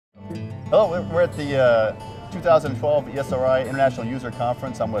Hello, we're at the 2012 Esri International User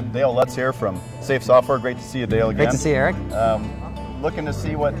Conference. I'm with Dale Lutz here from Safe Software. Great to see you, Dale, again. Great to see you, Eric. Looking to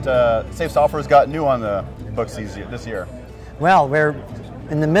see what Safe Software's got new on the books this year. Well, we're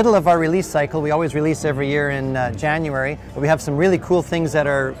in the middle of our release cycle. We always release every year in January, but we have some really cool things that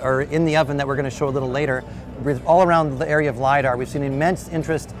are in the oven that we're going to show a little later. All around the area of LiDAR, we've seen immense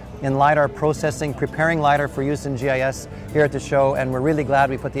interest in LiDAR processing, preparing LiDAR for use in GIS here at the show, and we're really glad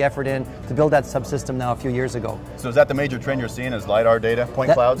we put the effort in to build that subsystem now a few years ago. So is that the major trend you're seeing, is LiDAR data,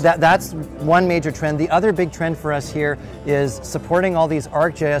 point clouds? That's one major trend. The other big trend for us here is supporting all these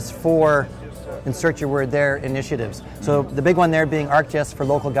ArcGIS for, insert your word there, initiatives. So the big one there being ArcGIS for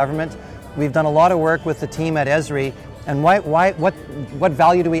local government. We've done a lot of work with the team at Esri, and what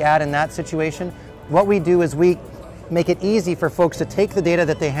value do we add in that situation? What we do is we make it easy for folks to take the data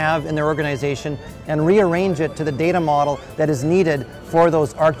that they have in their organization and rearrange it to the data model that is needed for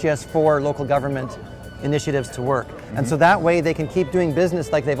those ArcGIS for local government initiatives to work. And so that way they can keep doing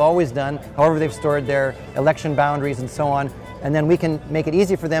business like they've always done, however they've stored their election boundaries and so on. And then we can make it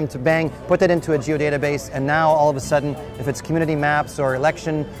easy for them to put that into a geodatabase, and now all of a sudden, if it's community maps or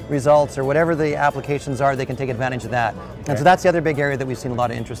election results or whatever the applications are, they can take advantage of that. Okay. And so that's the other big area that we've seen a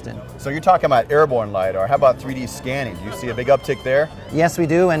lot of interest in. So you're talking about airborne LiDAR. How about 3D scanning? Do you see a big uptick there? Yes, we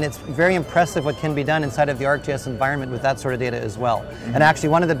do, and it's very impressive what can be done inside of the ArcGIS environment with that sort of data as well. And actually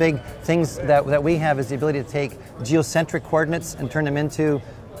one of the big things that we have is the ability to take geocentric coordinates and turn them into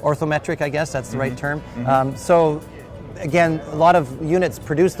orthometric, I guess, that's the right term. So again, a lot of units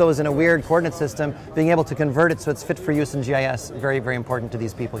produce those in a weird coordinate system. Being able to convert it so it's fit for use in GIS, very, very important to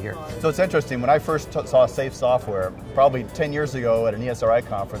these people here. So it's interesting, when I first saw Safe Software, probably 10 years ago at an ESRI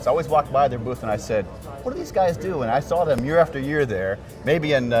conference, I always walked by their booth and I said, what do these guys do? And I saw them year after year there.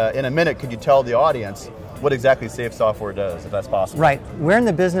 Maybe in a minute, could you tell the audience what exactly Safe Software does, if that's possible? Right. We're in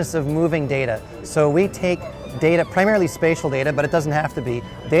the business of moving data. So we take data, primarily spatial data, but it doesn't have to be,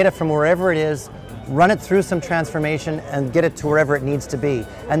 data from wherever it is, run it through some transformation and get it to wherever it needs to be.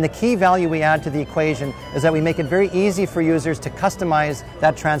 And the key value we add to the equation is that we make it very easy for users to customize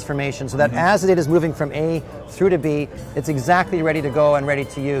that transformation so that as the data is moving from A through to B, it's exactly ready to go and ready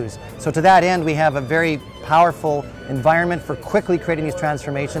to use. So to that end, we have a very powerful environment for quickly creating these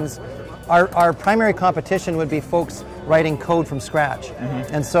transformations. Our primary competition would be folks writing code from scratch.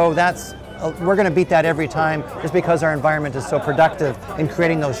 And so we're going to beat that every time just because our environment is so productive in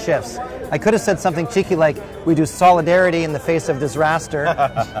creating those shifts. I could have said something cheeky like, we do solidarity in the face of this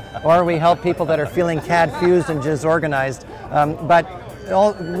raster, or we help people that are feeling CAD fused and disorganized. But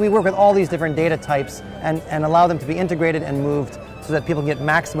we work with all these different data types and allow them to be integrated and moved so that people can get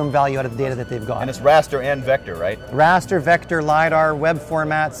maximum value out of the data that they've got. And it's raster and vector, right? Raster, vector, LiDAR, web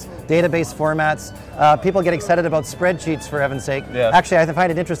formats, database formats. People get excited about spreadsheets, for heaven's sake. Yes. Actually, I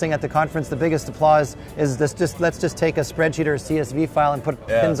find it interesting at the conference, the biggest applause is let's just take a spreadsheet or a CSV file and put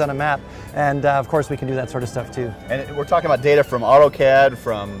pins on a map. And of course we can do that sort of stuff too. And we're talking about data from AutoCAD,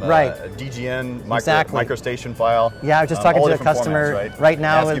 from DGN, MicroStation file. Yeah, I was just talking to a customer formats, right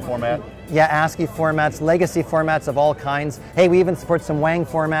now. ASCII format. Yeah, ASCII formats, legacy formats of all kinds. Hey, we even support some Wang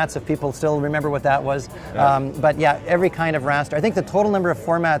formats if people still remember what that was. But yeah, every kind of raster. I think the total number of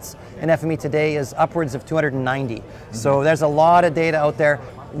formats in FME today is upwards of 290. So there's a lot of data out there.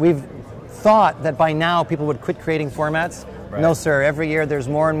 We've thought that by now people would quit creating formats. No, sir. Every year there's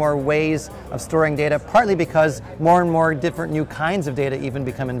more and more ways of storing data, partly because more and more different new kinds of data even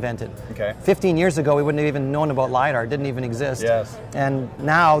become invented. 15 years ago, we wouldn't have even known about LiDAR. It didn't even exist. And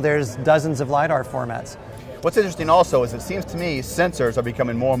now there's dozens of LiDAR formats. What's interesting also is it seems to me sensors are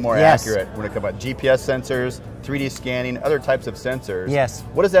becoming more and more accurate when it comes about GPS sensors, 3D scanning, other types of sensors.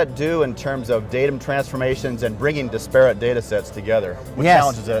 What does that do in terms of data transformations and bringing disparate data sets together? What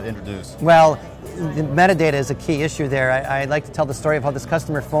challenges does that introduce? Well, the metadata is a key issue there. I'd like to tell the story of how this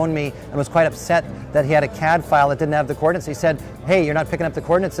customer phoned me and was quite upset that he had a CAD file that didn't have the coordinates. He said, hey, you're not picking up the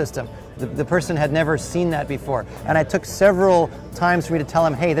coordinate system. The person had never seen that before. And I took several times for me to tell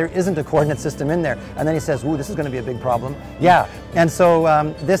him, hey, there isn't a coordinate system in there. And then he says, ooh, this is going to be a big problem. Yeah. And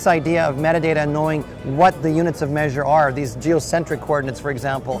so this idea of metadata and knowing what the units of measure are, these geocentric coordinates, for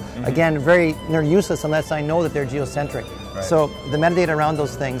example, again, they're useless unless I know that they're geocentric. So the metadata around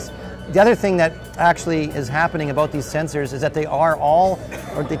those things. The other thing that actually is happening about these sensors is that they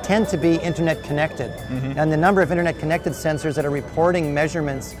tend to be internet connected. And the number of internet connected sensors that are reporting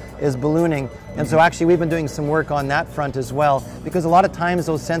measurements is ballooning. And so actually we've been doing some work on that front as well, because a lot of times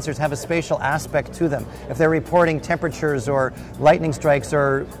those sensors have a spatial aspect to them. If they're reporting temperatures or lightning strikes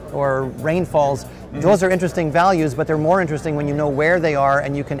or rainfalls, those are interesting values, but they're more interesting when you know where they are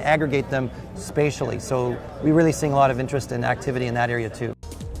and you can aggregate them spatially. So we're really seeing a lot of interest and activity in that area too.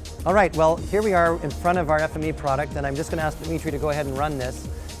 All right, well, here we are in front of our FME product, and I'm just going to ask Dimitri to go ahead and run this.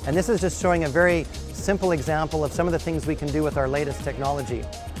 And this is just showing a very simple example of some of the things we can do with our latest technology.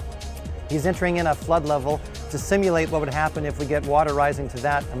 He's entering in a flood level to simulate what would happen if we get water rising to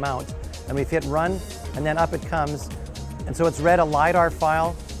that amount. And we've hit run, and then up it comes. And so it's read a LiDAR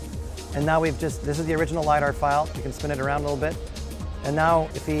file, and now we've just, this is the original LiDAR file. You can spin it around a little bit. And now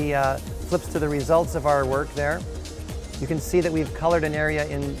if he flips to the results of our work there, you can see that we've colored an area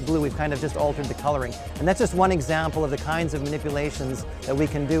in blue. We've kind of just altered the coloring. And that's just one example of the kinds of manipulations that we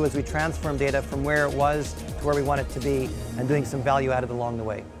can do as we transform data from where it was to where we want it to be, and doing some value added along the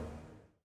way.